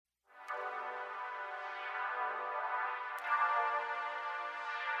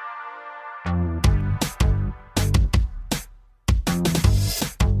Welcome.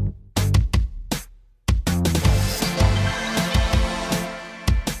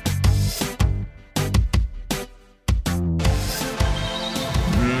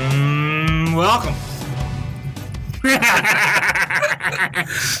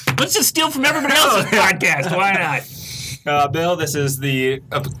 Let's just steal from everybody else's podcast. Why not? Bill, this is the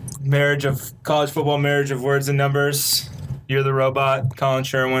marriage of college football, marriage of words and numbers. You're the robot, Colin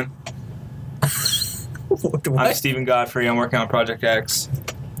Sherwin. I'm Stephen Godfrey. I'm working on Project X.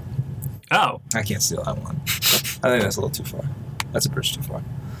 Oh. I can't steal that one. I think that's a little too far. That's a bridge too far.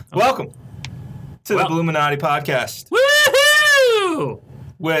 Welcome to the Bluminati podcast. Woohoo!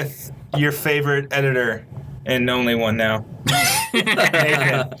 With your favorite editor, and only one now,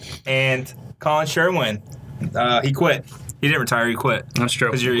 Nathan, and Colin Sherwin. He quit. He didn't retire. He quit. That's true.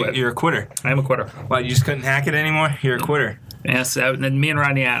 Because you're a quitter. I am a quitter. What, you just couldn't hack it anymore? You're a quitter. Yes, me and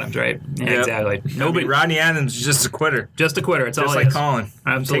Rodney Adams, right? Yeah, yep. Exactly. Nobody. Rodney Adams is just a quitter. Just a quitter. It's just all like Colin.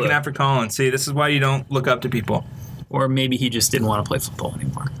 Absolutely. Taking after Colin. See, this is why you don't look up to people. Or maybe he just didn't want to play football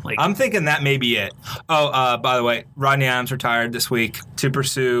anymore. I'm thinking that may be it. Oh, by the way, Rodney Adams retired this week to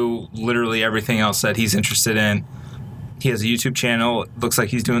pursue literally everything else that he's interested in. He has a YouTube channel. It looks like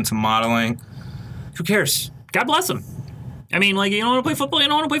he's doing some modeling. Who cares? God bless him. I mean, you don't want to play football, you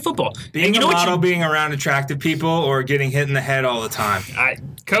don't want to play football. Being a model, being around attractive people, or getting hit in the head all the time.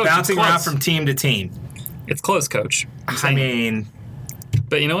 Coach, bouncing around from team to team. It's close, Coach. I mean...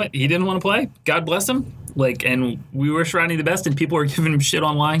 But you know what? He didn't want to play. God bless him. And we wish Rodney the best, and people are giving him shit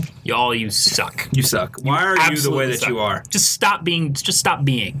online. You suck. You suck. Why are you the way that you are? Just stop being.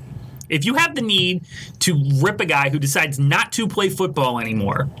 If you have the need to rip a guy who decides not to play football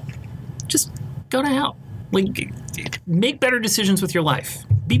anymore, just go to hell. Make better decisions with your life.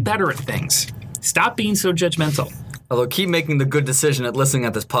 Be better at things. Stop being so judgmental. Although keep making the good decision at listening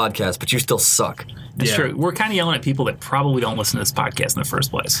at this podcast, but you still suck. That's true. We're kind of yelling at people that probably don't listen to this podcast in the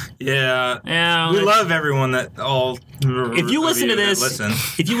first place. Yeah. We love everyone that all. If you listen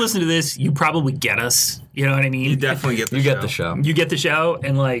to this, you probably get us. You know what I mean? You definitely get the show. You get the show. You get the show,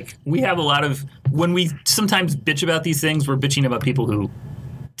 and we have a lot of when we sometimes bitch about these things, we're bitching about people who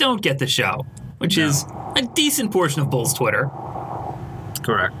don't get the show, which is a decent portion of Bulls Twitter.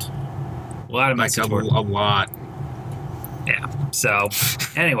 Correct. A lot of a lot. Yeah. So,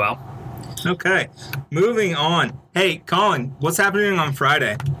 anyway. Okay. Moving on. Hey, Colin, what's happening on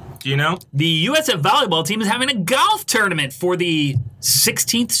Friday? Do you know? The USF volleyball team is having a golf tournament for the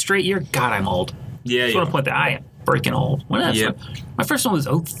 16th straight year. God, I'm old. Yeah, I just want to point that I am freaking old. My first one was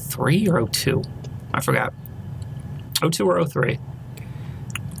 03 or 02. I forgot. 02 or 03.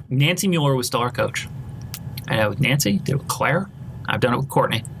 Nancy Mueller was still our coach. I know with Nancy, did it with Claire. I've done it with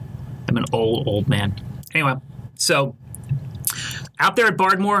Courtney. I'm an old man. Anyway, so out there at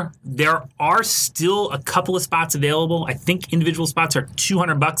Bardmore, there are still a couple of spots available. I think individual spots are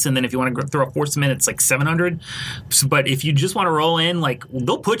 $200, and then if you want to throw a foursome in, it's $700. But if you just want to roll in,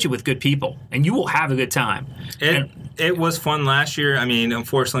 they'll put you with good people, and you will have a good time. It was fun last year. I mean,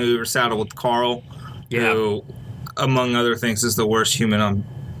 unfortunately, we were saddled with Carl, who, among other things, is the worst human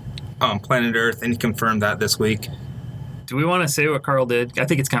on planet Earth, and he confirmed that this week. Do we want to say what Carl did? I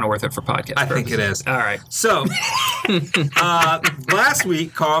think it's kind of worth it for podcast purposes. I think it is. All right. So, last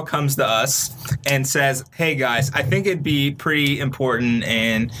week, Carl comes to us and says, hey, guys, I think it'd be pretty important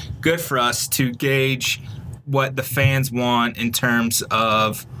and good for us to gauge what the fans want in terms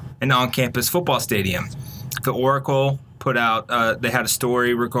of an on-campus football stadium. The Oracle put out, they had a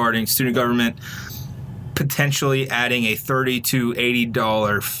story regarding student government potentially adding a $30 to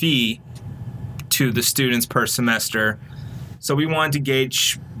 $80 fee to the students per semester. So we wanted to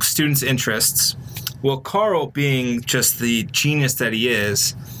gauge students' interests. Well, Carl, being just the genius that he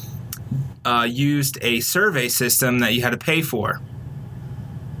is, used a survey system that you had to pay for.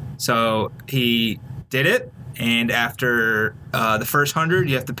 So he did it, and after the first 100,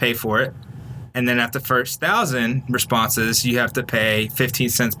 you have to pay for it. And then after the first 1,000 responses, you have to pay 15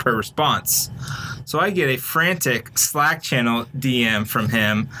 cents per response. So I get a frantic Slack channel DM from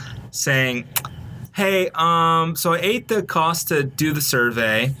him saying, hey, so I ate the cost to do the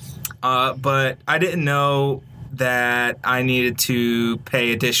survey, but I didn't know that I needed to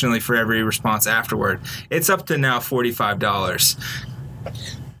pay additionally for every response afterward. It's up to now $45.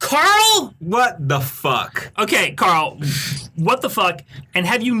 Carl? What the fuck? Okay, Carl, what the fuck? And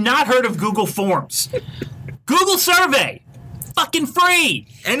have you not heard of Google Forms? Google Survey. Fucking free.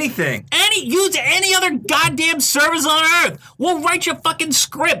 Anything. Use any other goddamn service on earth. We'll write you a fucking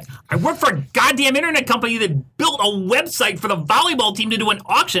script. I work for a goddamn internet company that built a website for the volleyball team to do an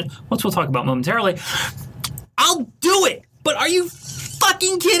auction, which we'll talk about momentarily. I'll do it. But are you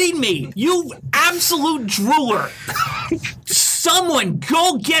fucking kidding me? You absolute drooler. Someone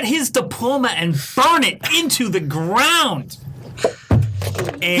go get his diploma and burn it into the ground.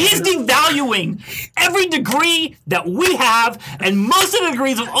 He's devaluing every degree that we have and most of the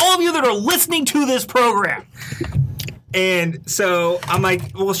degrees of all of you that are listening to this program. And so I'm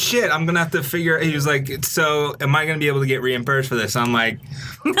like, well, shit, I'm going to have to figure. He was like, so am I going to be able to get reimbursed for this? I'm like,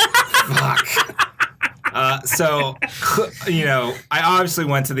 fuck. So, you know, I obviously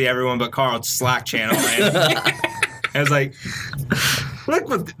went to the Everyone But Carl Slack channel, and I was like, look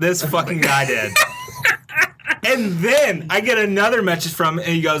what this fucking guy did. And then I get another message from him,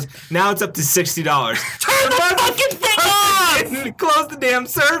 and he goes, now it's up to $60. Turn the fucking thing off! And close the damn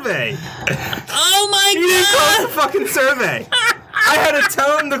survey. Oh my He didn't close the fucking survey. I had to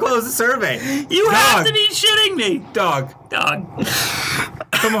tell him to close the survey. You have to be shitting me. Dog.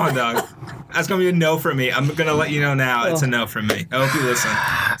 Come on, dog. That's going to be a no from me. I'm going to let you know now it's a no from me. I hope you listen.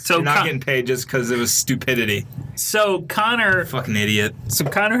 So you're not getting paid just because it was stupidity. So Connor... Fucking idiot. So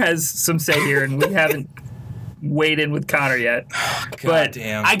Connor has some say here, and we haven't weighed in with Connor yet. But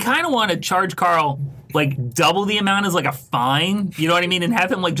damn. I kind of want to charge Carl like double the amount as like a fine. You know what I mean? And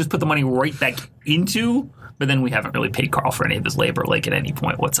have him like just put the money right back into... But then we haven't really paid Carl for any of his labor, like at any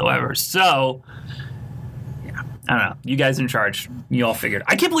point whatsoever. So, yeah, I don't know. You guys in charge. You all figured.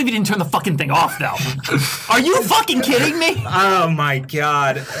 I can't believe you didn't turn the fucking thing off, though. Are you fucking kidding me? Oh my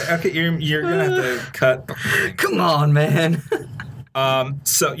god. Okay, you're gonna have to cut. Come on, man.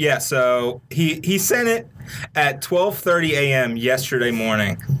 So he sent it at 12:30 a.m. yesterday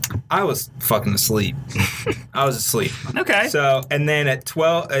morning. I was fucking asleep. I was asleep. Okay. So, and then at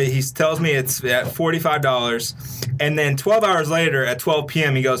 12, he tells me it's at $45. And then 12 hours later at 12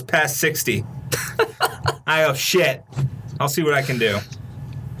 p.m., he goes, past 60. I go, shit. I'll see what I can do.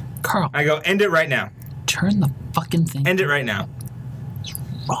 Carl. I go, end it right now. Turn the fucking thing. End it right now.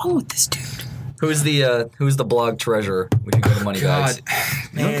 What's wrong with this dude? Who's the blog treasurer? Would you go to Moneybags?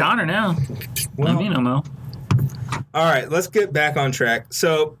 No Connor now. Well, I don't know. All right, let's get back on track.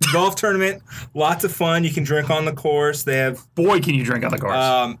 So, golf tournament, lots of fun. You can drink on the course. They have... Boy, can you drink on the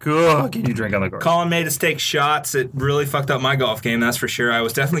course. Good, can you drink on the course. Colin made us take shots. It really fucked up my golf game, that's for sure. I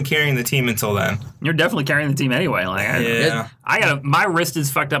was definitely carrying the team until then. You're definitely carrying the team anyway. Like, Yeah. My wrist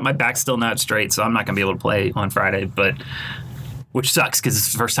is fucked up. My back's still not straight, so I'm not going to be able to play on Friday, which sucks because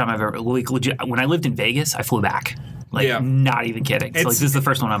it's the first time I've ever... legit. When I lived in Vegas, I flew back. Not even kidding. So, this is the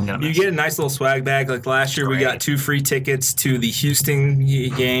first one I'm going to miss. You get a nice little swag bag. Like last year, we got 2 free tickets to the Houston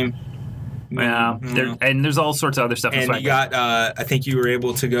game. Yeah, and there's all sorts of other stuff. And you got, I think you were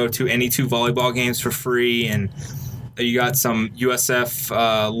able to go to any 2 volleyball games for free, and you got some USF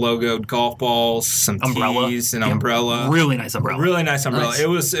logoed golf balls, some tees, and umbrella. Really nice umbrella. Really nice umbrella.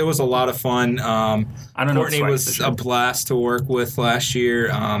 Nice. It was a lot of fun. I don't know. Courtney was a blast to work with last year.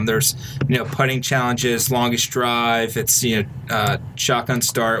 There's putting challenges, longest drive. It's shotgun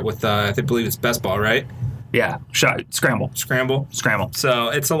start with I believe it's best ball, right? Yeah, scramble. So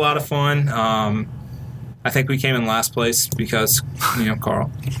it's a lot of fun. I think we came in last place because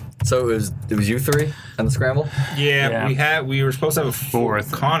Carl. So it was you 3 on the scramble? Yeah. We were supposed to have a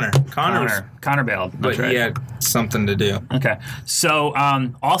 4th. Connor bailed. But he had something to do. Okay. So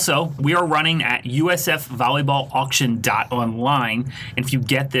also, we are running at usfvolleyballauction.online. And if you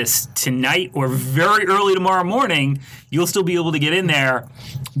get this tonight or very early tomorrow morning, you'll still be able to get in there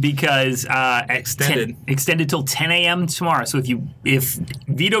because extended till 10 a.m. tomorrow. So if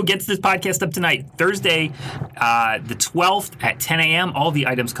Vito gets this podcast up tonight, Thursday, the 12th at 10 a.m., all the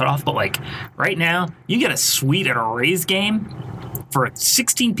items cut off. But right now, you get a suite at a Rays game for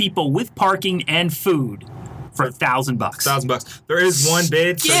 16 people with parking and food for $1,000. $1,000. There is one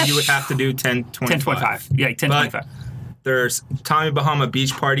bid, so you would have to do 1025. Yeah, 1025. There's Tommy Bahama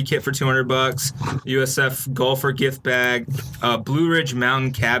Beach Party Kit for $200, USF Golfer Gift Bag, Blue Ridge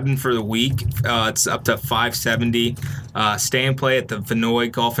Mountain Cabin for the week. It's up to $570. Stay and play at the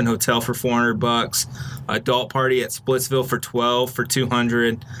Vinoy Golf and Hotel for $400. Adult party at Splitsville for $12 for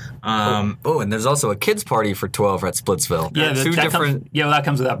 $200. And there's also a kids party for $12 at Splitsville. Yeah, that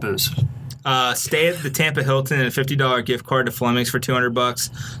comes without booze. Stay at the Tampa Hilton and a $50 gift card to Fleming's for $200.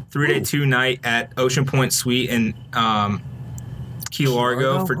 3-day 2-night at Ocean Point Suite in Key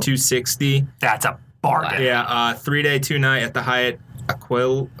Largo for $260. That's a bargain. Yeah, 3-day 2-night at the Hyatt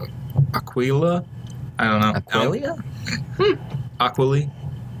Aquila. I don't know. Aquilia? Aquili,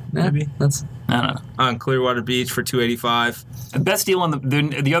 maybe. I don't know. On Clearwater Beach for $285. The best deal on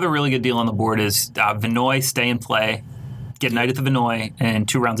the other really good deal on the board is Vinoy Stay and Play. Get a night at the Vinoy and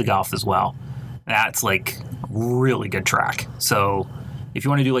 2 rounds of golf as well. That's really good track. So if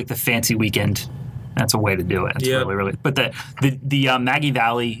you want to do the fancy weekend, That's a way to do it. It's Yep. really, really. But the Maggie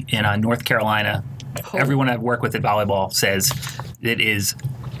Valley in North Carolina, everyone I've worked with at volleyball says it is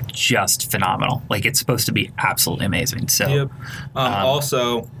just phenomenal. Like, it's supposed to be absolutely amazing. So, Yep.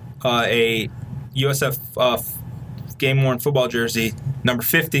 Also, a USF game-worn football jersey, number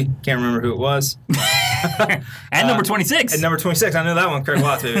 50. Can't remember who it was. and number 26. And number 26. I know that one. Craig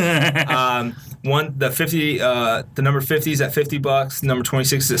Watts, baby. The number 50 is at $50. Number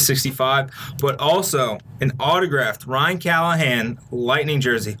 26 is at $65. But also an autographed Ryan Callahan Lightning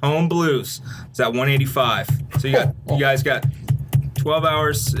jersey, home blues, is at $185. So you guys got 12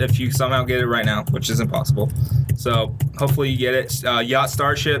 hours if you somehow get it right now, which is impossible. So hopefully you get it. Yacht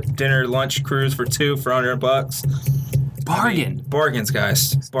Starship dinner lunch cruise for $2 for $100. Bargain. Bargains,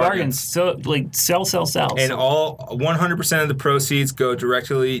 guys. Bargains. So, like, sell. And all 100% of the proceeds go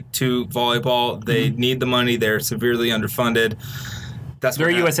directly to volleyball. They need the money. They're severely underfunded. They're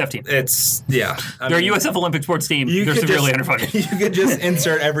a USF team. Yeah. They're a USF Olympic sports team. They're severely underfunded. You could just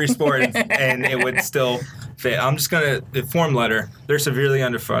insert every sport and it would still fit. I'm just going to form letter. They're severely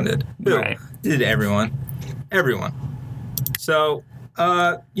underfunded. Right. Did everyone. So,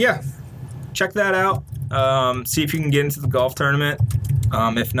 yeah. Check that out. See if you can get into the golf tournament.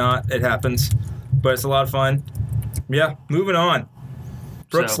 If not, it happens. But it's a lot of fun. Yeah, moving on.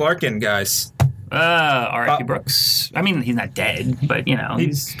 Brooks Larkin, guys. R.I.P. Brooks. I mean, he's not dead, but, you know.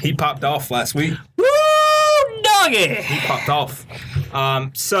 He popped off last week. Woo, doggy! He popped off.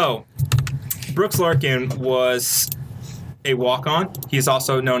 So, Brooks Larkin was a walk-on. He's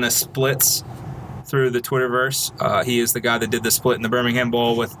also known as Splits through the Twitterverse. He is the guy that did the split in the Birmingham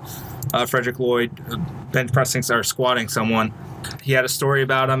Bowl with Frederick Lloyd bench pressing or squatting someone. He had a story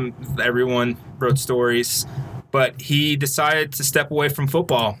about him. Everyone wrote stories. But he decided to step away from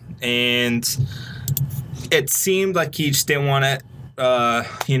football. And it seemed like he just didn't want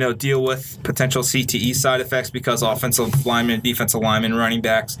to deal with potential CTE side effects because offensive linemen, defensive linemen, running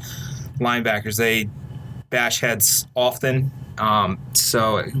backs, linebackers, they bash heads often.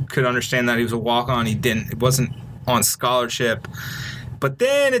 So I could understand that he was a walk-on. It wasn't on scholarship. But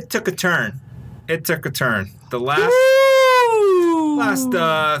then it took a turn. The last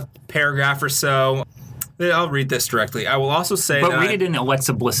paragraph or so. I'll read this directly. I will also say but read it in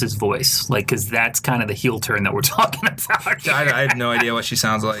Alexa Bliss's voice, like, because that's kind of the heel turn that we're talking about. I have no idea what she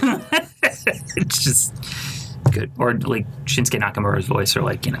sounds like. It's just good. Or like Shinsuke Nakamura's voice, or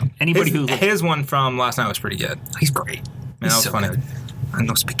like, anybody who... His one from last night was pretty good. He's great. Man, that was so funny. Good. I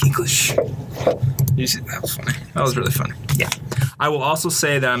don't speak English. That was funny. That was really funny. Yeah. I will also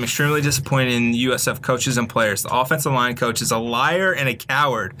say that I'm extremely disappointed in USF coaches and players. The offensive line coach is a liar and a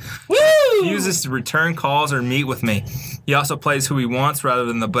coward. Woo! He uses to return calls or meet with me. He also plays who he wants rather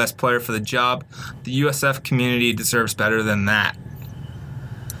than the best player for the job. The USF community deserves better than that.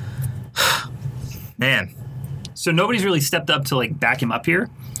 Man. So nobody's really stepped up to, like, back him up here.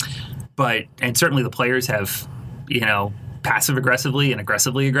 And certainly the players have, passive-aggressively and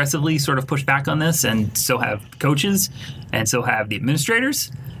aggressively sort of pushed back on this, and so have coaches, and so have the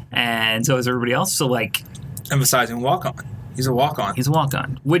administrators, and so has everybody else. So, like... Emphasizing walk-on. He's a walk-on. He's a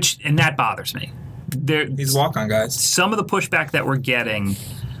walk-on, and that bothers me. He's a walk-on, guys. Some of the pushback that we're getting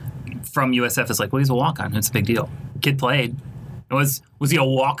from USF is like, well, he's a walk-on. It's a big deal. Kid played. Was he a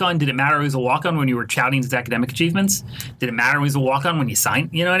walk-on? Did it matter he was a walk-on when you were touting his academic achievements? Did it matter he was a walk-on when you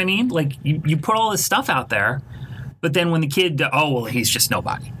signed? You know what I mean? Like, you put all this stuff out there, but then when the kid, he's just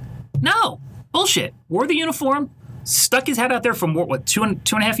nobody. No. Bullshit. Wore the uniform, stuck his head out there for two and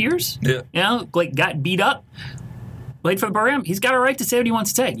a half years? Yeah. Got beat up, played for the program. He's got a right to say what he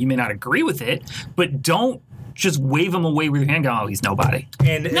wants to say. You may not agree with it, but don't just wave him away with your hand going, he's nobody.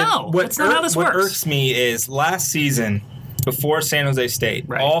 That's not how this works. What irks me is last season, before San Jose State,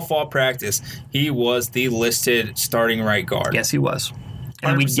 all fall practice, he was the listed starting right guard. Yes, he was.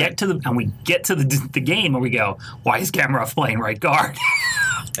 And 100%. we get to the game and we go, why is Gamarov playing right guard?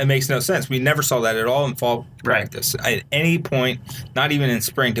 It makes no sense. We never saw that at all in fall practice. At any point, not even in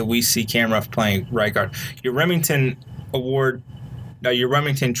spring, did we see Gamarov playing right guard. Your Remington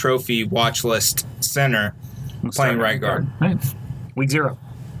Trophy watch list center playing right guard. Right. Week 0.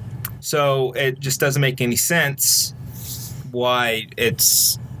 So it just doesn't make any sense why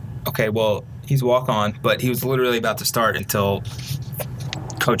it's okay. Well, he's walk on, but he was literally about to start until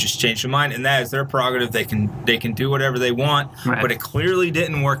coaches changed their mind, and that is their prerogative. They can do whatever they want, but it clearly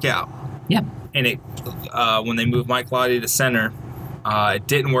didn't work out. Yeah. And it when they moved Mike Glotty to center, it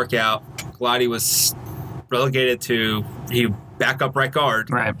didn't work out. Glotty was relegated to backup right guard,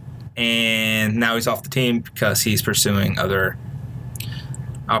 right? And now he's off the team because he's pursuing other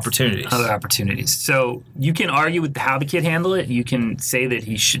opportunities. Other opportunities. So you can argue with how the kid handled it. You can say that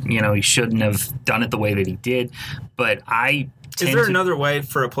he shouldn't have done it the way that he did. But is there another way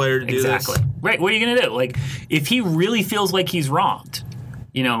for a player to do this? Exactly. Right. What are you going to do? Like, if he really feels like he's wronged,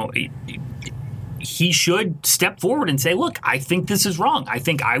 he should step forward and say, look, I think this is wrong. I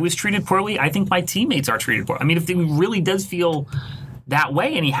think I was treated poorly. I think my teammates are treated poorly. I mean, if he really does feel that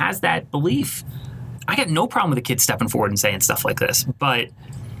way and he has that belief, I got no problem with a kid stepping forward and saying stuff like this. But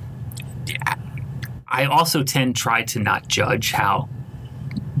I also try to not judge how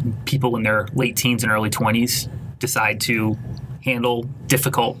people in their late teens and early 20s decide to handle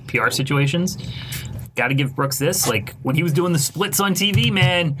difficult PR situations. Got to give Brooks this. Like, when he was doing the splits on TV,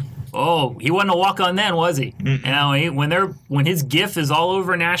 man, he wasn't a walk-on then, was he? When his GIF is all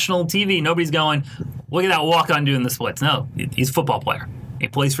over national TV, nobody's going, look at that walk-on doing the splits. No, he's a football player. He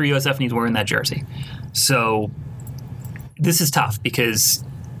plays for USF and he's wearing that jersey. So this is tough because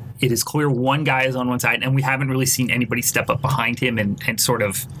it is clear one guy is on one side, and we haven't really seen anybody step up behind him and sort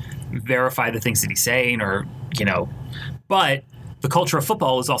of verify the things that he's saying, or But the culture of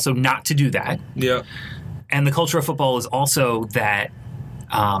football is also not to do that. Yeah. And the culture of football is also that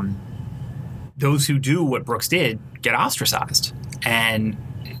those who do what Brooks did get ostracized. And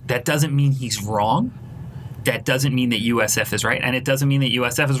that doesn't mean he's wrong. That doesn't mean that USF is right. And it doesn't mean that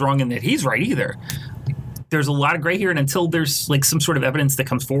USF is wrong and that he's right either. There's a lot of gray here, and until there's like some sort of evidence that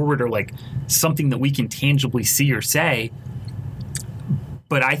comes forward or like something that we can tangibly see or say.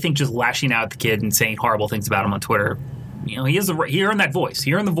 But I think just lashing out at the kid and saying horrible things about him on Twitter, he earned that voice.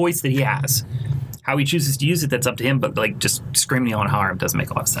 He earned the voice that he has. How he chooses to use it, that's up to him. But like just screaming on harm doesn't make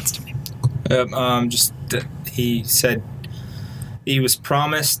a lot of sense to me. He said he was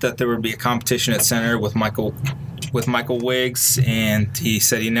promised that there would be a competition at center with Michael Wiggs, and he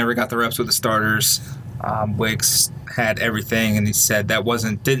said he never got the reps with the starters. Wiggs had everything, and he said that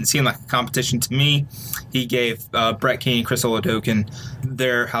didn't seem like a competition to me. He gave Brett King and Chris Oladokun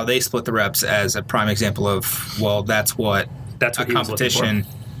how they split the reps as a prime example of, well, that's what a competition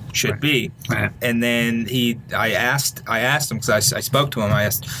should be. Right. And then I asked him, because I spoke to him, I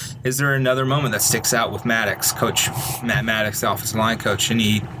asked, is there another moment that sticks out with Maddox, Coach Matt Maddox, the offensive line coach? And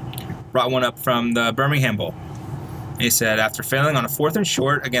he brought one up from the Birmingham Bowl. He said, after failing on a 4th and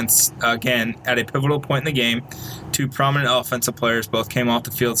short again at a pivotal point in the game, 2 prominent offensive players both came off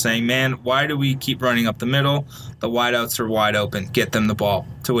the field saying, man, why do we keep running up the middle? The wideouts are wide open. Get them the ball.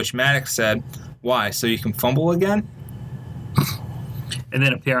 To which Maddox said, why? So you can fumble again? And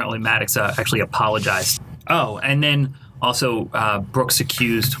then apparently Maddox actually apologized. Oh, and then also Brooks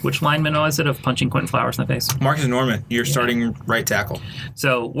accused, which lineman was it, of punching Quentin Flowers in the face? Marcus Norman, your starting right tackle.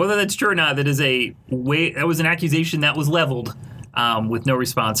 So whether that's true or not, that was an accusation that was leveled with no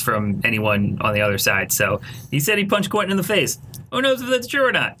response from anyone on the other side. So he said he punched Quentin in the face. Who knows if that's true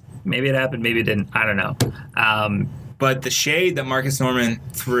or not? Maybe it happened, maybe it didn't. I don't know. But the shade that Marcus Norman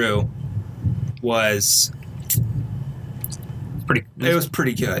threw was... It was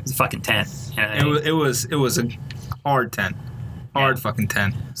pretty good. It was a fucking 10. It was a hard 10. Hard fucking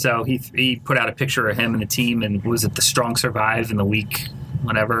 10. So he put out a picture of him and the team, and was it the strong survive in the week,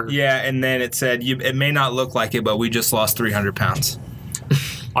 whatever? Yeah, and then it said, it may not look like it, but we just lost 300 pounds.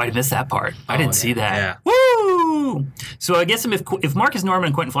 I missed that part. I didn't see that. Yeah. Woo! So I guess if Marcus Norman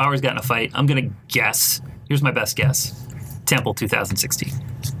and Quentin Flowers got in a fight, I'm going to guess, here's my best guess, Temple 2016.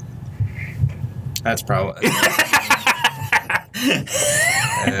 That's probably...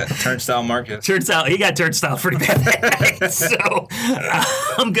 Turnstile Marcus. He got turnstile pretty bad that night. So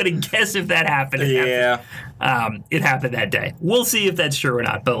I'm going to guess if that happened. It happened that day. We'll see if that's true or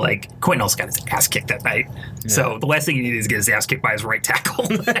not. But Quentin also got his ass kicked that night. Yeah. So the last thing he needed is get his ass kicked by his right tackle.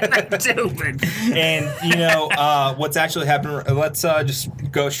 And what's actually happened, let's just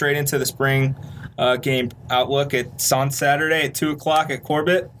go straight into the spring game outlook. It's on Saturday at 2:00 at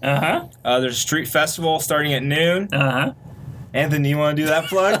Corbett. There's a street festival starting at noon. Anthony, you want to do that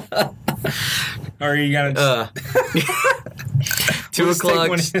plug? Or are you going to...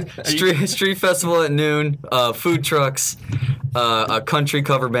 2:00, street festival at noon, food trucks, a country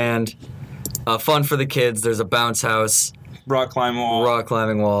cover band, fun for the kids. There's a bounce house. Rock climbing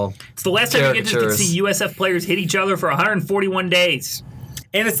wall. It's the last time you get to see USF players hit each other for 141 days.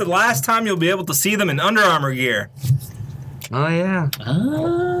 And it's the last time you'll be able to see them in Under Armour gear. Oh, yeah.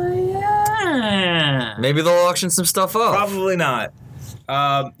 Maybe they'll auction some stuff up. Probably not.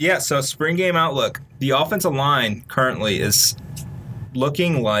 So spring game outlook. The offensive line currently is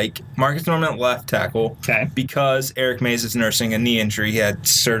looking like Marcus Norman at left tackle. Okay. Because Eric Mays is nursing a knee injury. He had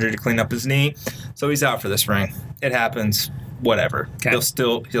surgery to clean up his knee. So he's out for the spring. It happens. Whatever. Okay. He'll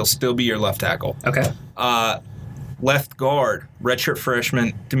still be your left tackle. Okay. left guard, redshirt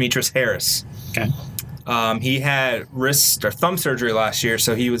freshman Demetrius Harris. Okay. He had wrist or thumb surgery last year,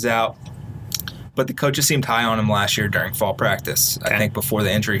 so he was out. But the coaches seemed high on him last year during fall practice. Okay. I think before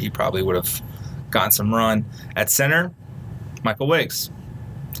the injury, he probably would have gotten some run. At center, Michael Wiggs.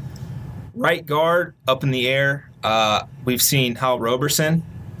 Right guard, up in the air. We've seen Hal Roberson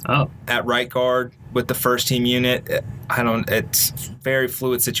at right guard with the first team unit. It's a very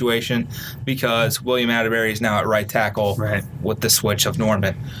fluid situation because William Atterbury is now at right tackle with the switch of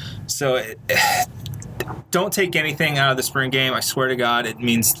Norman. So don't take anything out of the spring game. I swear to God, it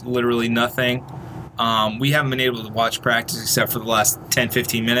means literally nothing. We haven't been able to watch practice except for the last 10,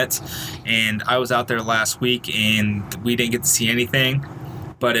 15 minutes. And I was out there last week, and we didn't get to see anything.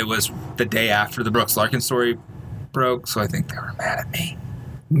 But it was the day after the Brooks Larkin story broke, so I think they were mad at me.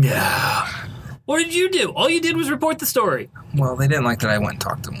 Yeah. What did you do? All you did was report the story. Well, they didn't like that I went and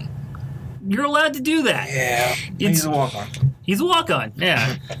talked to him. You're allowed to do that. Yeah. He's a walk-on. He's a walk-on,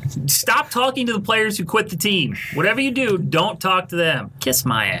 yeah. Stop talking to the players who quit the team. Whatever you do, don't talk to them. Kiss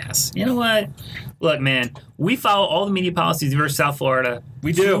my ass. You know what? Look, man, we follow all the media policies of University of South Florida.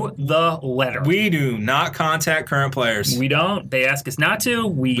 We do. To the letter. We do not contact current players. We don't. They ask us not to.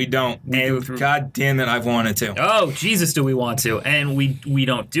 We don't. God damn it, I've wanted to. Oh, Jesus, do we want to. And we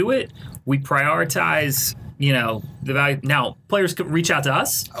don't do it. We prioritize, the value. Now, players could reach out to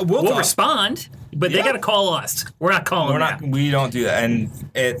us. We'll respond, but they got to call us. We're not calling them. We don't do that. And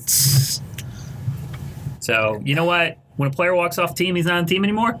it's... So, you know what? When a player walks off the team, he's not on the team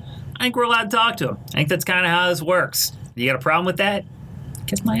anymore, I think we're allowed to talk to him. I think that's kind of how this works. You got a problem with that?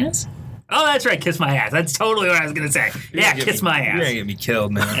 Kiss my ass? Oh, that's right. Kiss my ass. That's totally what I was going to say. Yeah, kiss my ass. You're going to get me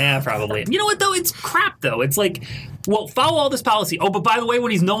killed, man. Yeah, probably. You know what, though? It's crap, though. It's like, well, follow all this policy. Oh, but by the way,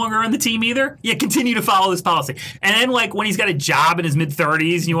 when he's no longer on the team either, continue to follow this policy. And then, like, when he's got a job in his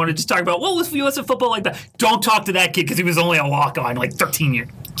mid-30s and you want to just talk about, what was USF football like that? Don't talk to that kid because he was only a walk-on, like 13 years.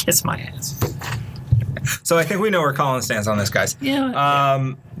 Kiss my ass. So I think we know where Colin stands on this, guys.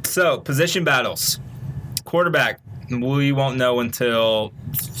 Yeah. So, position battles. Quarterback, we won't know until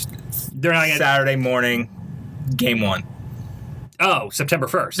Saturday morning, game 1. Oh, September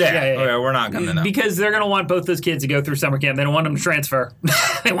 1st. Yeah. Okay, we're not going to know. Because they're going to want both those kids to go through summer camp. They don't want them to transfer.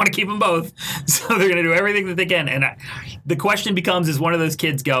 They want to keep them both. So they're going to do everything that they can. And the question becomes, is one of those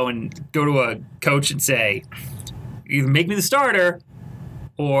kids go to a coach and say, either make me the starter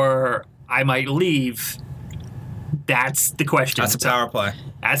or I might leave? That's the question. That's a power play.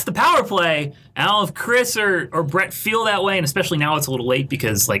 That's the power play. I don't know if Chris or Brett feel that way, and especially now it's a little late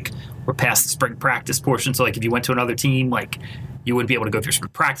because, like, we're past the spring practice portion. So, like, if you went to another team, like, you wouldn't be able to go through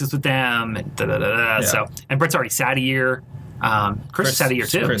spring practice with them. And Yeah. So, and Brett's already sat a year. Chris sat a year,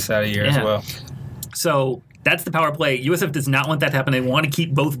 too. Chris sat a year as well. So, that's the power play. USF does not want that to happen. They want to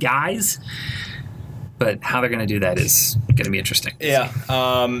keep both guys. But how they're going to do that is going to be interesting. Yeah.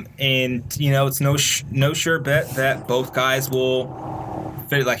 And, it's no sure bet that both guys will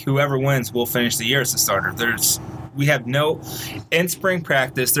fit. Like, whoever wins will finish the year as a starter. In spring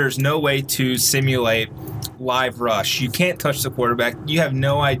practice, there's no way to simulate live rush. You can't touch the quarterback. You have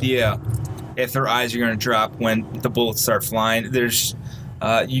no idea if their eyes are going to drop when the bullets start flying. There's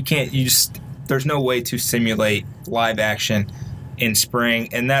no way to simulate live action in spring.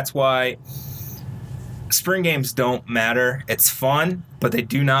 And that's why spring games don't matter. It's fun, but they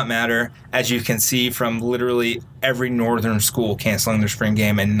do not matter, as you can see from literally every northern school canceling their spring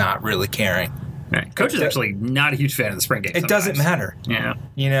game and not really caring. Right. Coach is actually not a huge fan of the spring game. It doesn't matter. Yeah.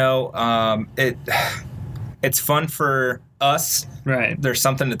 It's fun for us. Right. There's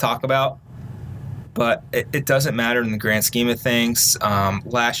something to talk about, but it doesn't matter in the grand scheme of things.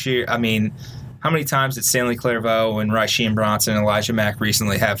 Last year, how many times did Stanley Clairvaux and Rasheem Bronson and Elijah Mack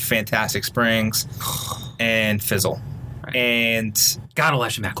recently have fantastic springs and fizzle? Right. And God,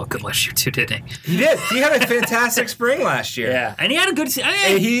 Elijah Mack looked good last year too, didn't he? He did. He had a fantastic spring last year. Yeah, and he had a good,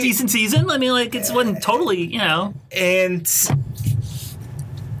 decent season. It wasn't totally, And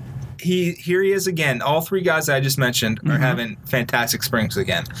here he is again. All three guys I just mentioned are having fantastic springs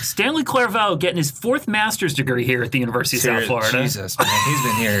again. Stanley Clairvaux getting his 4th master's degree here at the University of South Florida. Jesus, man. He's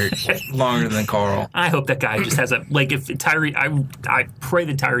been here longer than Carl. I hope that guy just has if Tyree, I pray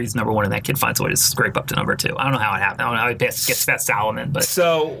that Tyree's number 1 and that kid finds a way to scrape up to number 2. I don't know how it happened. I don't know how he gets past Solomon. But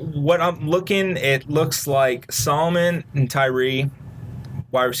So what I'm looking, it looks like Solomon and Tyree,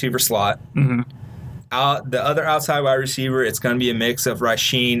 wide receiver slot. Mm-hmm. The other outside wide receiver, it's going to be a mix of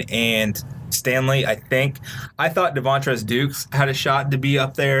Rasheem and Stanley, I think. I thought Devontrez Dukes had a shot to be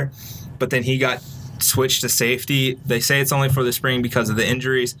up there, but then he got switched to safety. They say it's only for the spring because of the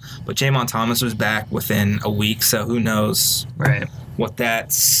injuries, but Jamon Thomas was back within a week, so who knows right. where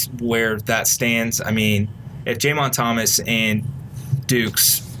that stands. if Jamon Thomas and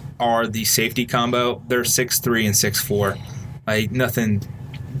Dukes are the safety combo, they're 6'3" and 6'4". Like, nothing.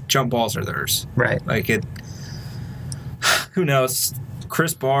 Jump balls are theirs. Right. Like, it. Who knows?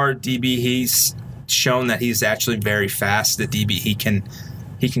 Chris Barr, DB, he's shown that he's actually very fast. The DB, he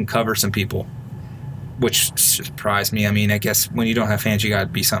can cover some people, which surprised me. I mean, I guess when you don't have fans, you got to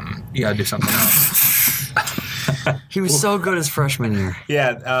be something. You got to do something else. He was so good his freshman year.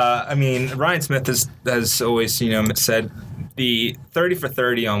 Yeah, I mean, Ryan Smith has always, said the 30 for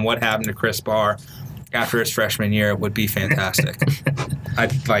 30 on what happened to Chris Barr after his freshman year would be fantastic.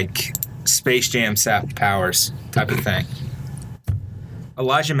 I'd like Space Jam sap powers type of thing.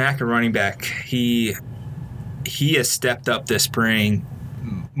 Elijah Mack, a running back, he has stepped up this spring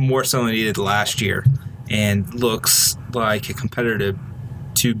more so than he did last year and looks like a competitor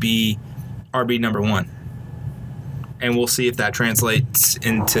to be RB number 1. And we'll see if that translates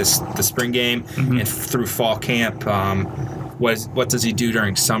into the spring game and through fall camp. What does he do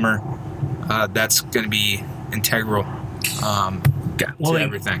during summer? That's going to be integral to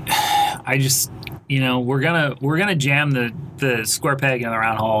everything. I just, we're gonna jam the square peg in the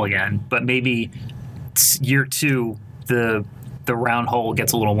round hole again, but maybe year 2 the round hole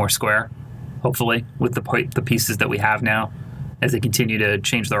gets a little more square. Hopefully, with the pieces that we have now, as they continue to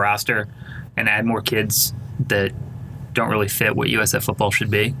change the roster and add more kids that don't really fit what USF football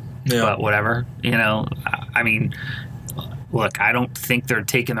should be. Yeah. But whatever, I mean, look, I don't think they're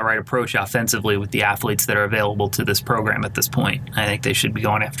taking the right approach offensively with the athletes that are available to this program at this point. I think they should be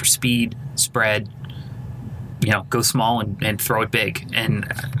going after speed, spread, go small and throw it big.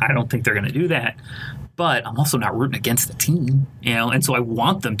 And I don't think they're going to do that. But I'm also not rooting against the team, and so I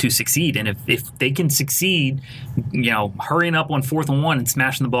want them to succeed. And if they can succeed, hurrying up on 4th and 1 and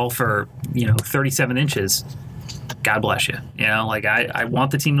smashing the ball for, 37 inches, God bless you. I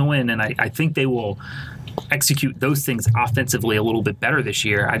want the team to win, and I think they will execute those things offensively a little bit better this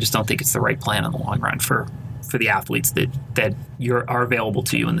year. I just don't think it's the right plan in the long run for the athletes that are available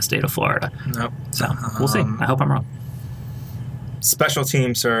to you in the state of Florida. Nope. So we'll see. I hope I'm wrong. Special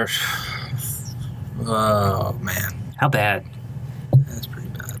teams are... Oh, man. How bad? That's pretty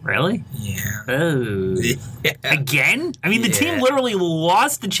bad. Really? Yeah. Oh. Yeah. Again? I mean, the team literally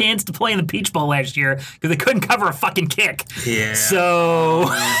lost the chance to play in the Peach Bowl last year because they couldn't cover a fucking kick. Yeah. So...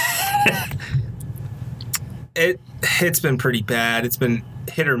 It's been pretty bad. It's been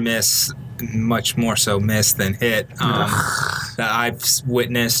hit or miss, much more so miss than hit that I've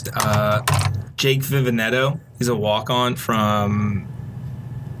witnessed. Jake Vivinetto, he's a walk-on from...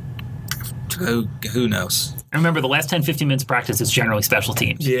 Who knows? I remember the last 10, 15 minutes of practice is generally special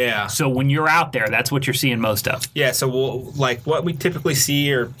teams. Yeah. So when you're out there, that's what you're seeing most of. Yeah, so what we typically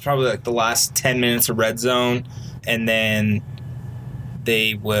see are probably like the last 10 minutes of red zone, and then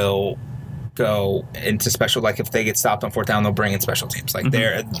they will go into special, like if they get stopped on 4th down, they'll bring in special teams. Like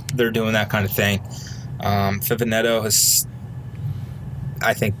they're doing that kind of thing. Vivinetto has,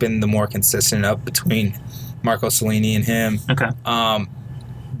 I think, been the more consistent up between Marco Cellini and him. Okay.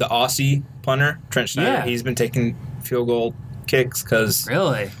 The Aussie punter, Trent Schneider, he's been taking field goal kicks because...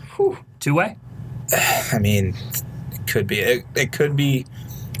 Really? Two-way? I mean, it could be. It could be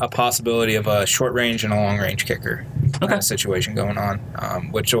a possibility of a short range and a long range kicker situation going on,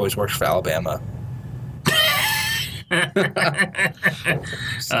 which always works for Alabama. Hashtag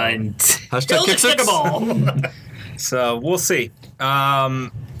kick six. So we'll see.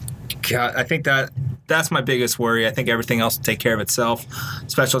 God, I think that's my biggest worry. I think everything else will take care of itself.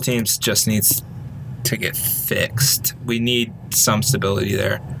 Special teams just needs to get fixed. We need some stability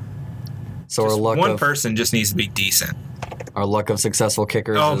there. So our luck one person just needs to be decent. Our luck of successful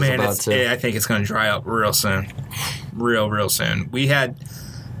kickers is about to... I think it's going to dry up real soon. Real soon. We had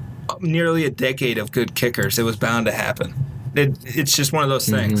nearly a decade of good kickers. It was bound to happen. It's just one of those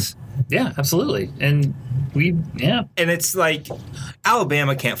things. Yeah, absolutely. And and it's like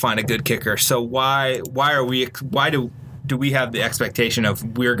Alabama can't find a good kicker, so why do we have the expectation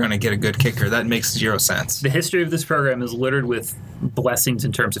of we're going to get a good kicker? That makes zero sense. The history of this program is littered with blessings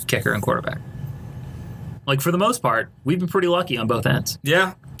in terms of kicker and quarterback. Like, for the most part, we've been pretty lucky on both ends.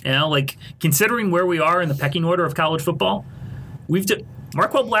 Yeah. Like, considering where we are in the pecking order of college football, we've done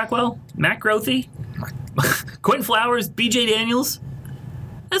Marquell Blackwell, Matt Grothe, Quentin Flowers, B.J. Daniels.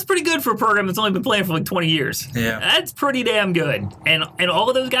 That's pretty good for a program that's only been playing for like 20 years. Yeah. That's pretty damn good. And all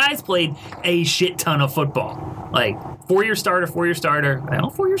of those guys played a shit ton of football. Like, 4-year starter. All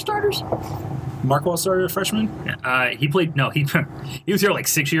 4-year starters? Marquell started a freshman? He was here like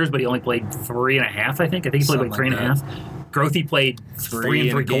 6 years, but he only played 3.5, I think. I think he played like 3.5. Grothe played 3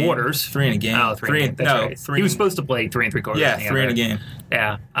 3/4. 3 in a game. Oh, 3 in a game. That's right. He was supposed to play 3 3/4. Yeah, 3 in a game.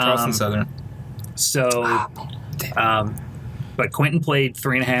 Yeah. Charleston Southern. So, but Quentin played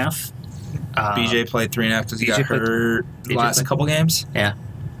 3.5. BJ played 3.5 because he got BJ played- hurt BJ last played- couple games. Yeah.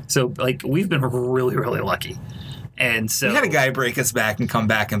 So, like, we've been really, really lucky. And so. We had a guy break us back and come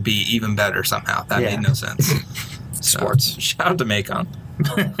back and be even better somehow. That Yeah. made no sense. Sports. Shout out to Macon.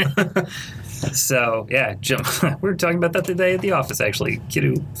 So, yeah, Jim, we were talking about that today at the office, actually. Kid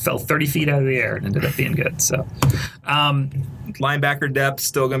who fell 30 feet out of the air and ended up being good. So, Linebacker depth,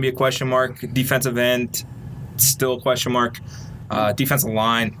 still going to be a question mark. Defensive end, still a question mark. Defensive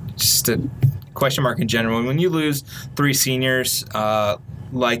line, just a question mark in general. And when you lose 3 seniors,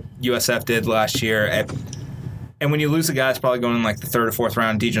 like USF did last year, and when you lose a guy that's probably going in like the 3rd or 4th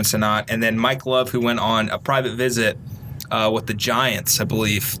round, Deidre Sanat, and then Mike Love, who went on a private visit with the Giants, I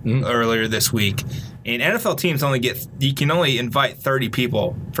believe, earlier this week. And NFL teams you can only invite 30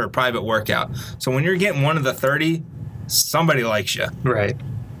 people for a private workout. So when you're getting one of the 30, somebody likes you. right.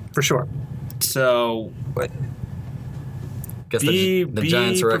 For sure. So Guess be the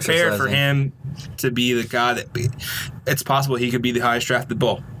Giants are prepared for exercising. him to be the guy that it's possible he could be the highest drafted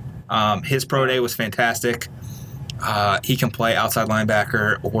bull. His pro day was fantastic. He can play outside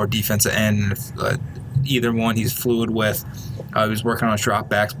linebacker or defensive end. Either one he's fluid with. He was working on his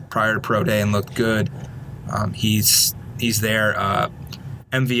dropbacks prior to pro day and looked good. He's there.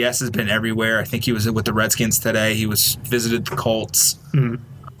 MVS has been everywhere. I think he was with the Redskins today. He visited the Colts.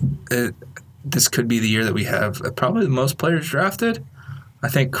 This could be the year that we have probably the most players drafted. I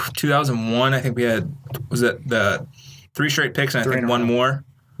think 2001. I think we had the 3 straight picks and I 3 think in a one row. more.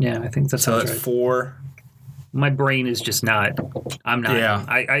 Yeah, I think that's So right. that's 4. My brain is just not. I'm not. Yeah.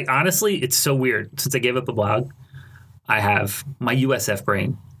 I honestly, it's so weird. Since I gave up the blog, I have my USF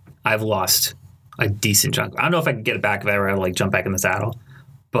brain. I've lost a decent chunk. I don't know if I can get it back if I ever had to like jump back in the saddle,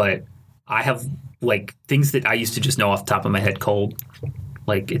 but I have like things that I used to just know off the top of my head cold.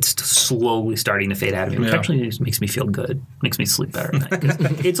 Like it's slowly starting to fade out of me, which Yeah. actually just makes me feel good. Makes me sleep better at night.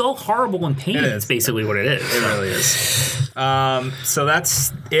 'Cause it's all horrible and pain. It is. It's basically what it is. It really is. So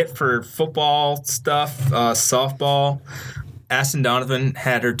that's it for football stuff. Softball. Aston Donovan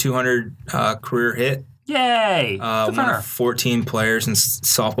had her 200 career hit. Yay! Good for One her. of 14 players in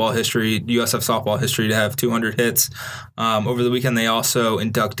softball history, USF softball history, to have 200 hits. Over the weekend, they also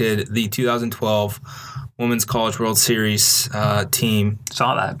inducted the 2012 Women's College World Series team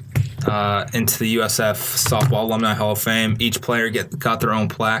Saw that. into the USF Softball Alumni Hall of Fame. Each player got their own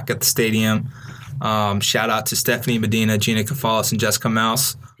plaque at the stadium. Shout out to Stephanie Medina, Gina Kafalis, and Jessica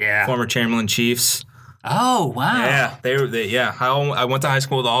Mouse, Yeah. former Chamberlain Chiefs. Oh wow. Yeah, yeah. I went to high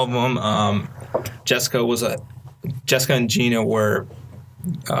school with all of them. Jessica and Gina were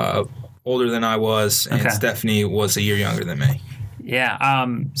older than I was, and Okay. Stephanie was a year younger than me. Yeah.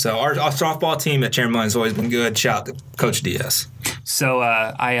 So our softball team at Chamberlain has always been good. Shout out to Coach Diaz. So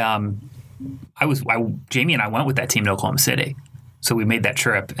Jamie and I went with that team to Oklahoma City. So we made that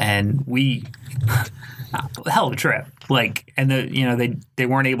trip, and we hell of a trip. Like, and they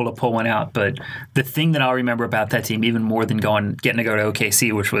weren't able to pull one out. But the thing that I'll remember about that team, even more than getting to go to OKC,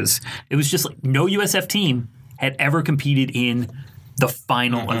 it was just like no USF team had ever competed in the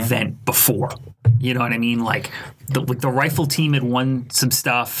final event before. You know what I mean? Like the rifle team had won some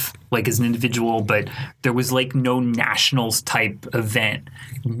stuff like as an individual, but there was like no nationals type event.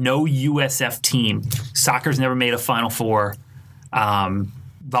 No USF team. Soccer's never made a Final Four.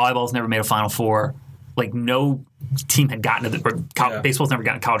 Volleyball's never made a Final Four. Like no team had gotten to baseball's never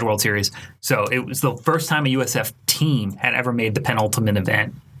gotten to College World Series. So it was the first time a USF team had ever made the penultimate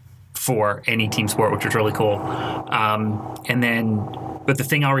event for any team sport, which was really cool. But the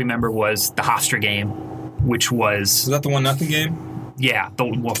thing I'll remember was the Hofstra game, which was Was that the 1-0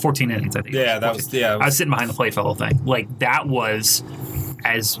 game? 14 innings, I think. Yeah, that was I was sitting behind the plate for the whole thing. Like that was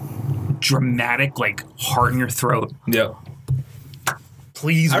as dramatic, like heart in your throat. Yep.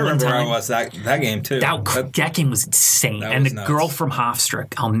 Please, I one remember where time. I was that game too. That game was insane. That And was the nuts. girl from Hofstra,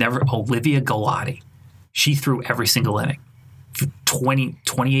 Olivia Galati, she threw every single inning.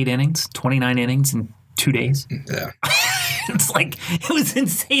 28 innings, 29 innings in 2 days. Yeah. It's like, it was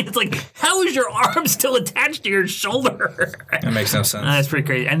insane. It's like, how is your arm still attached to your shoulder? That makes no sense. That's pretty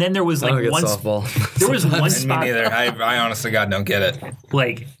crazy. And then there was I don't like get one softball. there was one Me spot. neither. I honestly, God, don't get it.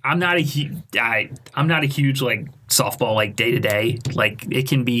 Like I'm not a huge like softball like day to day. Like it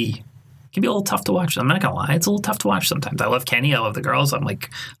can be a little tough to watch. I'm not gonna lie, it's a little tough to watch sometimes. I love Kenny, I love the girls. I'm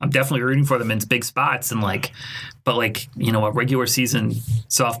definitely rooting for them in big spots and but a regular season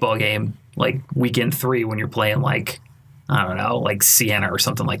softball game like weekend 3 when you're playing like I don't know like Siena or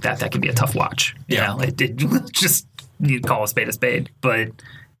something like that can be a tough watch. Yeah. It just you call a spade, but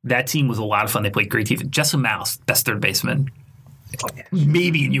that team was a lot of fun. They played great defense. Jessica Mouse, best third baseman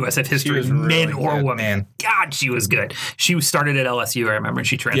maybe in USF history, was really men or good, women. man. God, she was good. She started at LSU, I remember, and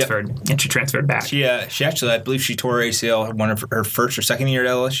she transferred back. She actually, I believe she tore ACL one of her first or second year at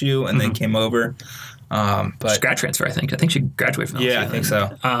LSU, and then came over. She's But grad transfer, I think. I think she graduated from LSU. yeah, I think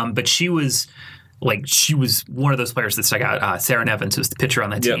so. But she was one of those players that stuck out. Sarah Nevins was the pitcher on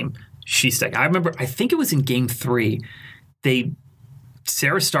that Yep. team. She stuck. I remember. I think it was in Game 3.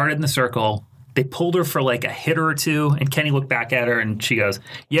 Sarah started in the circle. They pulled her for like a hitter or two, and Kenny looked back at her and she goes,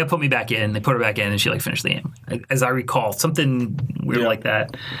 "Yeah, put me back in." They put her back in, and she finished the game. As I recall, something weird like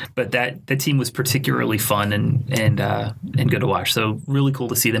that. But that team was particularly fun and good to watch. So really cool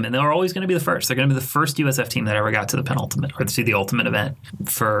to see them, and they're always going to be the first. They're going to be the first USF team that ever got to the penultimate or to the ultimate event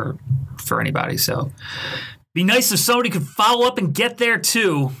for anybody. So. Be nice if somebody could follow up and get there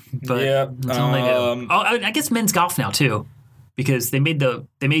too, but until they do. I guess men's golf now too, because they made the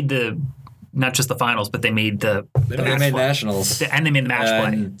not just the finals, but they made the They made nationals. and they made the match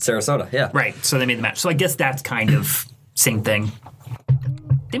play. In Sarasota, yeah. Right, so they made the match. So I guess that's kind of same thing.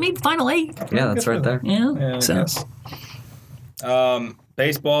 They made Final 8. Yeah, that's right there. Yeah. So yes.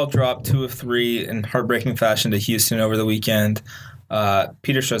 Baseball dropped 2 of 3 in heartbreaking fashion to Houston over the weekend.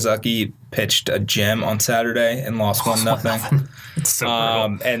 Peter Strzelecki pitched a gem on Saturday and lost 1-0. it's so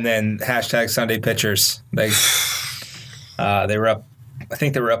brutal. And then #Sunday pitchers. They were up. I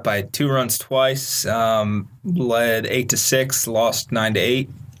think they were up by 2 runs twice. Led 8-6, lost 9-8.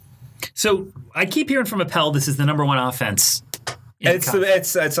 So I keep hearing from Appel this is the number one offense.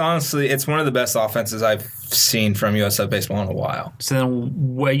 It's honestly one of the best offenses I've seen from USF baseball in a while. So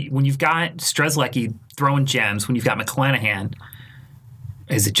then when you've got Strzelecki throwing gems, when you've got McClanahan,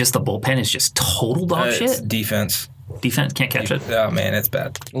 is it just the bullpen is just total dog It's shit? defense. Defense can't catch it. Oh man, it's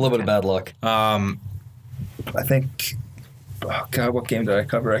bad. A little bit of bad luck. I think. Oh God, what game did I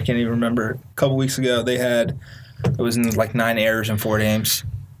cover? I can't even remember. A couple weeks ago, it was in like 9 errors in 4 games.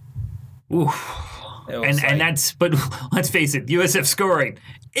 Ooh. And And that's, but let's face it, USF scoring,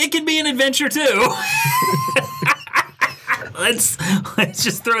 it can be an adventure too. Let's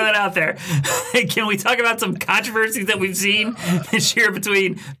just throw that out there. Can we talk about some controversies that we've seen this year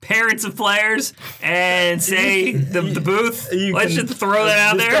between parents of players and say the booth? Let's just throw that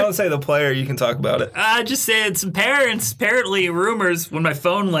out there. Don't say the player. You can talk about it. Just saying some parents, apparently rumors when my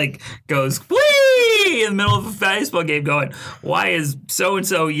phone goes whee in the middle of a baseball game going, why is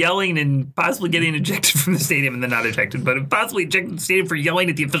so-and-so yelling and possibly getting ejected from the stadium, and then not ejected, but possibly ejected from the stadium for yelling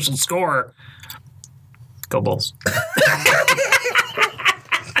at the official score. Go Bulls.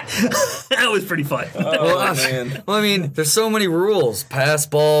 That was pretty fun. Man. Well, I mean, there's so many rules. Pass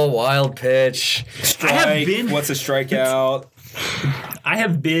ball, wild pitch. Strike. What's a strikeout? I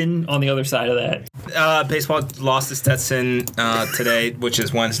have been on the other side of that. Baseball lost to Stetson today, which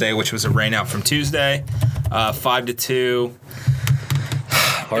is Wednesday, which was a rainout from Tuesday. 5-2.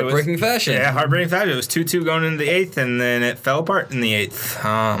 Heartbreaking fashion. Yeah, heartbreaking fashion. It was 2-2 going into the 8th, and then it fell apart in the 8th.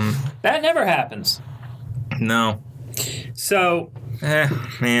 That never happens. No. So,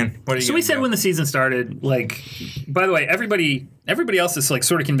 man, what are you? So we said when the season started, by the way, everybody else is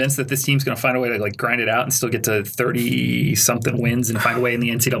sort of convinced that this team's going to find a way to grind it out and still get to 30-something wins and find a way in the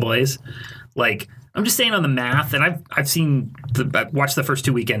NCAAs. I'm just saying on the math, and I've watched the first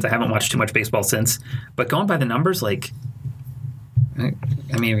 2 weekends. I haven't watched too much baseball since, but going by the numbers, I mean,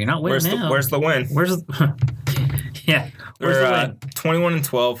 you're not winning now. Where's the win? Where's the win? 21-12,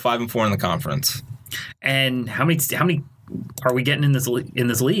 5-4 in the conference. And how many are we getting in this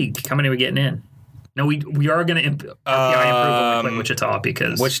league? How many are we getting in? No, we are going to improve when we play Wichita,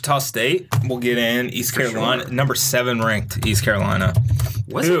 because Wichita State will get in. East Carolina, number 7 ranked East Carolina.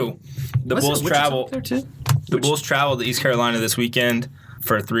 The Bulls travel. The Bulls travel to East Carolina this weekend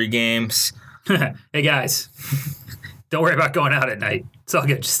for 3 games. Hey guys, don't worry about going out at night. It's all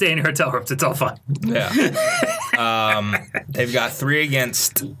good. Just stay in your hotel rooms. It's all fun. Yeah. They've got 3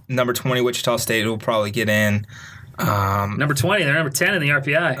 against number 20 Wichita State, who will probably get in. Number 20, they're number 10 in the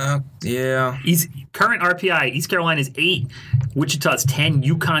RPI. Yeah. Current RPI, East Carolina's 8, Wichita's 10,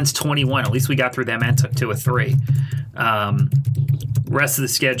 UConn's 21. At least we got through them and took 2 of 3. Rest of the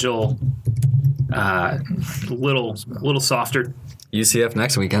schedule, little softer. UCF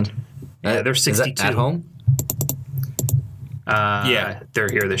next weekend. Yeah, they're 62. Is that at home? Yeah, they're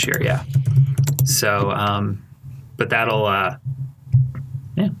here this year. Yeah. So, but that'll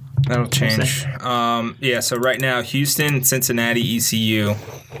change. So right now, Houston, Cincinnati, ECU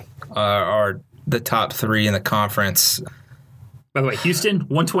are the top 3 in the conference. By the way, Houston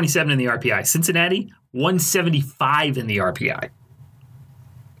 127 in the RPI. Cincinnati 175 in the RPI.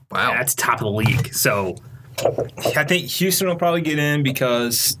 Wow, that's top of the league. So I think Houston will probably get in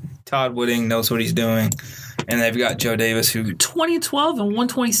because Todd Wooding knows what he's doing. And they've got Joe Davis, who 20-12 and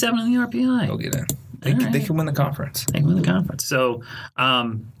 127 in the RPI. will get in. All They right. can win the conference. They win the conference. So,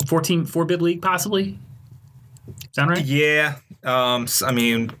 4-bid league possibly. Sound right? Yeah. I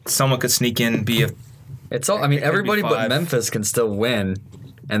mean, someone could sneak in and be a. It's all. I mean, It could be everybody but 5. Memphis can still win,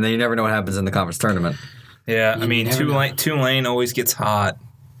 and then you never know what happens in the conference tournament. Yeah, I mean, never Tulane always gets hot.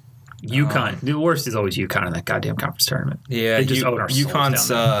 UConn. The worst is always UConn in that goddamn conference tournament. Yeah, They just own our souls UConn's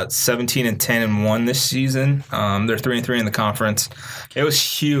down 17-10-1 this season. They're 3-3 in the conference. It was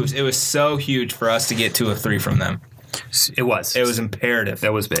huge. It was so huge for us to get 2 of 3 from them. It was. It was imperative.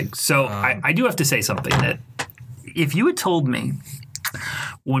 That was big. So I do have to say something that if you had told me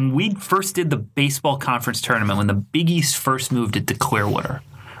when we first did the baseball conference tournament, when the Big East first moved it to Clearwater,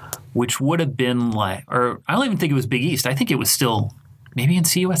 which would have been like, or I don't even think it was Big East. I think it was still maybe in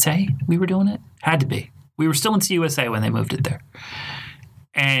CUSA we were doing it. Had to be. We were still in CUSA when they moved it there.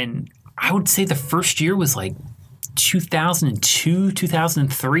 And I would say the first year was like 2002,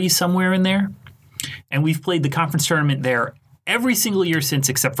 2003, somewhere in there. And we've played the conference tournament there every single year since,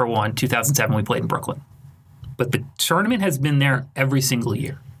 except for one, 2007, we played in Brooklyn. But the tournament has been there every single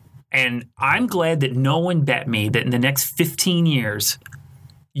year. And I'm glad that no one bet me that in the next 15 years,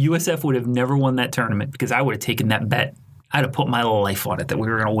 USF would have never won that tournament, because I would have taken that bet. I'd have put my life on it that we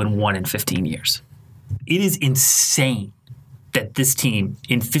were going to win one in 15 years. It is insane that this team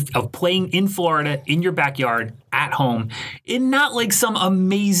of playing in Florida, in your backyard, at home, in not like some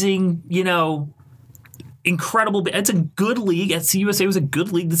amazing, incredible. It's a good league. CUSA was a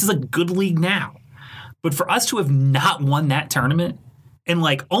good league. This is a good league now. But for us to have not won that tournament and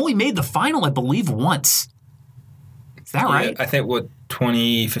only made the final, I believe, once. Is that right? I think,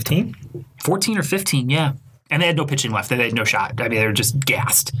 2015? 14 or 15, yeah. And they had no pitching left. They had no shot. I mean, they were just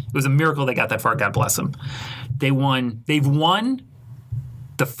gassed. It was a miracle they got that far. God bless them. They've won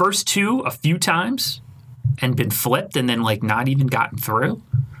the first 2 a few times and been flipped and then not even gotten through.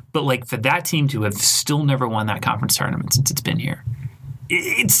 But for that team to have still never won that conference tournament since it's been here,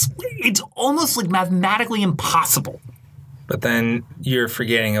 it's almost mathematically impossible. But then you're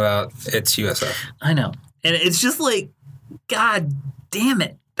forgetting about it's USF. I know. And it's just God damn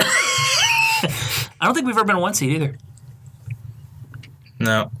it. I don't think we've ever been a 1 seed either.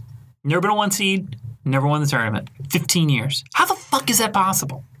 No. Never been a 1 seed, never won the tournament. 15 years. How the fuck is that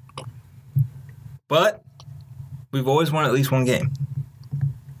possible? But we've always won at least one game.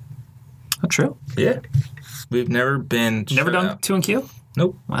 Oh, true. Yeah. We've never been. Never shut done out. 2 and Q?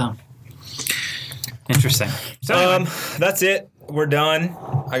 Nope. Wow. Interesting. So anyway, That's it. We're done.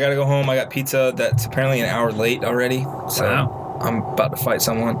 I gotta go home. I got pizza that's apparently an hour late already. So Wow. I'm about to fight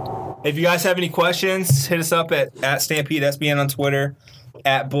someone. If you guys have any questions, hit us up at Stampede SBN on Twitter,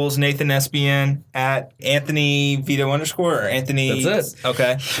 at Bulls Nathan SBN, at Anthony Vito _ or Anthony. That's it.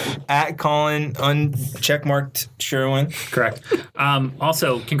 Okay. At Colin uncheckmarked Sherwin. correct.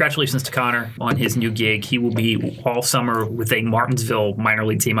 Also, congratulations to Connor on his new gig. He will be all summer with a Martinsville minor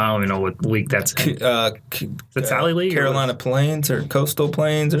league team. I don't even know what league that's in. The Sally League? Carolina Plains or Coastal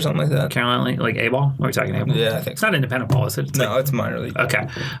Plains or something like that. Carolina League, like A-ball? Are we talking A-ball? Yeah, I think It's not independent ball, is it? It's No, it's minor league. Okay.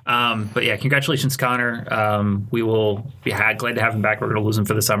 But yeah, congratulations, Connor. We will be glad to have him back. We're going to lose him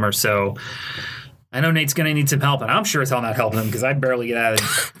for the summer. So I know Nate's going to need some help, and I'm sure as hell not helping him because I barely get out of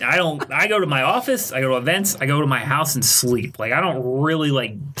it. I go to my office, I go to events, I go to my house and sleep. I don't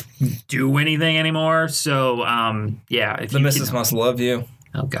really do anything anymore. So yeah. If The you missus must love you.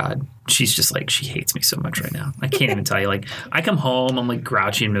 Oh God. She's just she hates me so much right now. I can't even tell you. I come home, I'm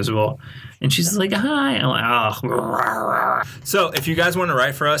grouchy and miserable. And she's like, hi. I'm like, oh. So if you guys want to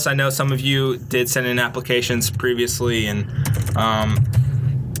write for us, I know some of you did send in applications previously, and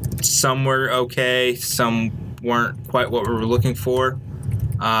some were okay, some weren't quite what we were looking for.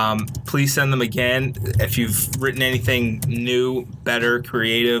 Please send them again. If you've written anything new, better,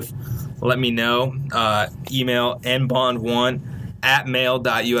 creative, let me know. Email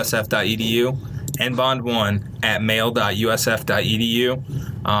nbond1@mail.usf.edu,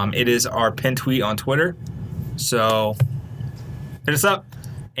 nbond1@mail.usf.edu. It is our pin tweet on Twitter. So hit us up.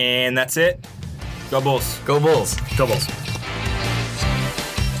 And that's it. Go Bulls. Go Bulls. Go Bulls.